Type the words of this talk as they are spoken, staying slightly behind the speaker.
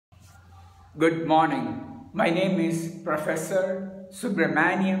Good morning. My name is Professor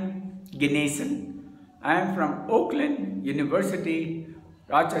Subramanian Ganesan. I am from Oakland University,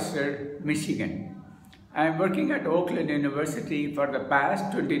 Rochester, Michigan. I am working at Oakland University for the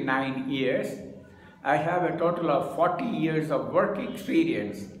past 29 years. I have a total of 40 years of work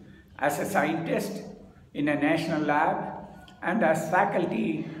experience as a scientist in a national lab and as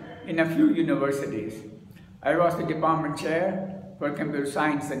faculty in a few universities. I was the department chair for computer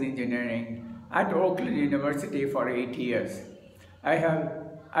science and engineering at Oakland University for 8 years.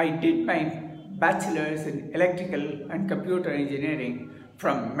 I did my bachelor's in electrical and computer engineering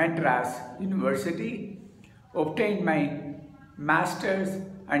from Madras University, obtained my master's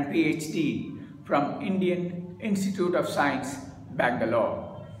and PhD from Indian Institute of Science,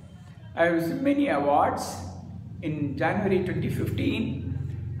 Bangalore. I received many awards. In January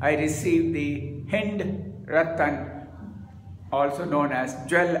 2015, I received the Hind Ratan, also known as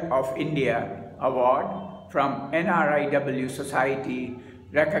Jewel of India Award from NRIW Society,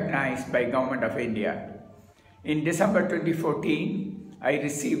 recognized by Government of India. In December 2014, I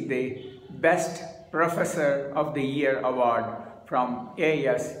received the Best Professor of the Year Award from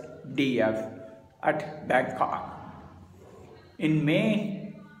ASDF at Bangkok. In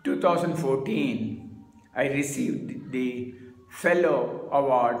May 2014, I received the Fellow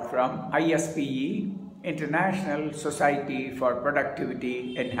Award from ISPE, International Society for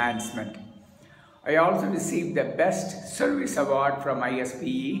Productivity Enhancement. I also received the Best Service Award from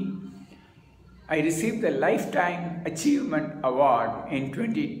ISPE. I received the Lifetime Achievement Award in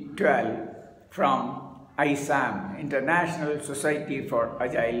 2012 from ISAM, International Society for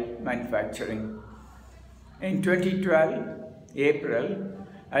Agile Manufacturing. In 2012, April,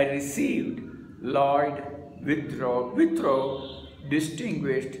 I received Lloyd Withrow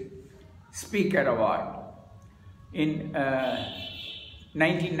Distinguished Speaker Award. In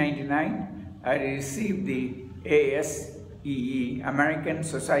 1999, I received the ASEE, American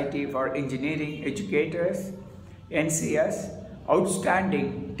Society for Engineering Educators, NCS,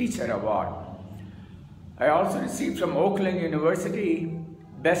 Outstanding Teacher Award. I also received from Oakland University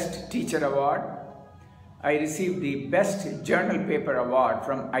Best Teacher Award. I received the Best Journal Paper Award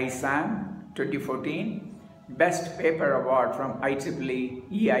from ISAM 2014, Best Paper Award from IEEE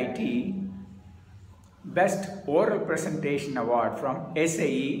EIT, Best Oral Presentation Award from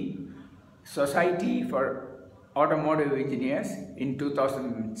SAE, Society for Automotive Engineers in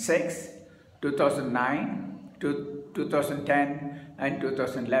 2006, 2009, 2010 and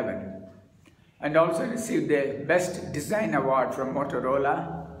 2011. And also received the Best Design Award from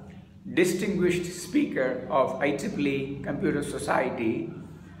Motorola, Distinguished Speaker of IEEE Computer Society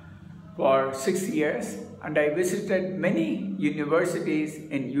for 6 years, and I visited many universities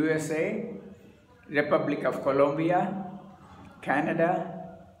in USA, Republic of Colombia, Canada,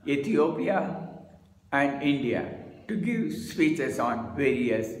 Ethiopia and India to give speeches on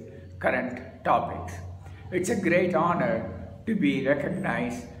various current topics. It's a great honor to be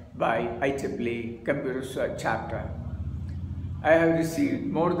recognized by IEEE Computer Chapter. I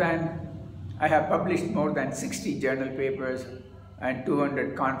have published more than 60 journal papers and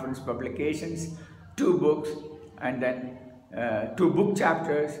 200 conference publications, 2 books, and then 2 book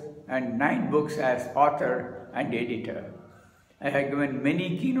chapters and 9 books as author and editor. I have given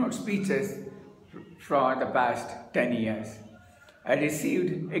many keynote speeches for the past 10 years. I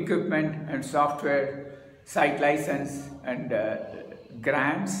received equipment and software, site license and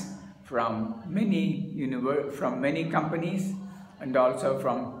grants from many companies and also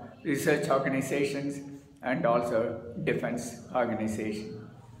from research organizations and also defense organizations.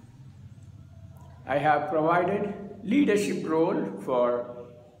 I have provided leadership role for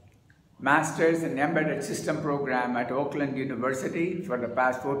Masters in Embedded System program at Oakland University for the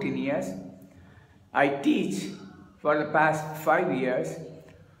past 14 years. I teach for the past 5 years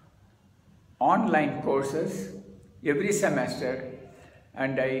online courses every semester,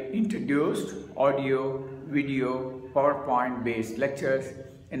 and I introduced audio, video, PowerPoint based lectures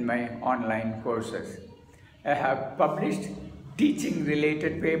in my online courses. I have published teaching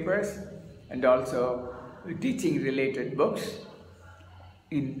related papers and also teaching related books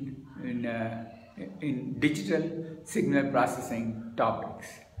in digital signal processing topics.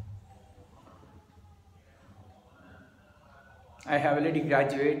 I have already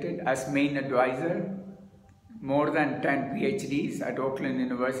graduated as main advisor, more than 10 PhDs at Oakland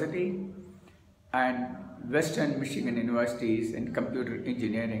University and Western Michigan universities in computer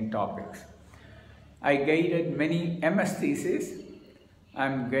engineering topics. I guided many MS theses.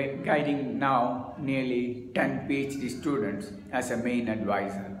 I'm guiding now nearly 10 PhD students as a main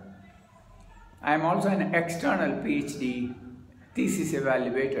advisor. I am also an external PhD thesis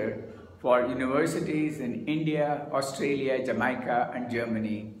evaluator for universities in India, Australia, Jamaica, and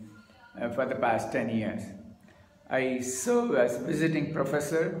Germany for the past 10 years. I serve as visiting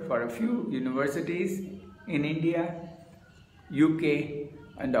professor for a few universities in India, UK,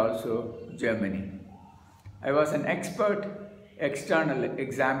 and also Germany. I was an expert external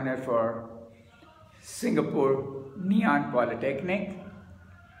examiner for Singapore Neon Polytechnic.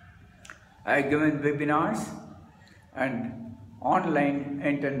 I have given webinars and online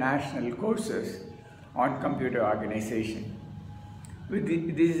international courses on computer organization.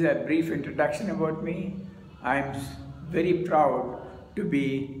 This is a brief introduction about me. I am very proud to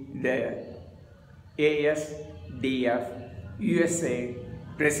be the ASDF USA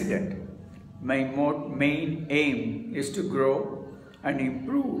President. My main aim is to grow and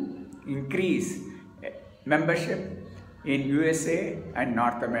increase membership in USA and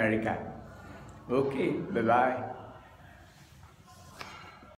North America. Okay, bye-bye.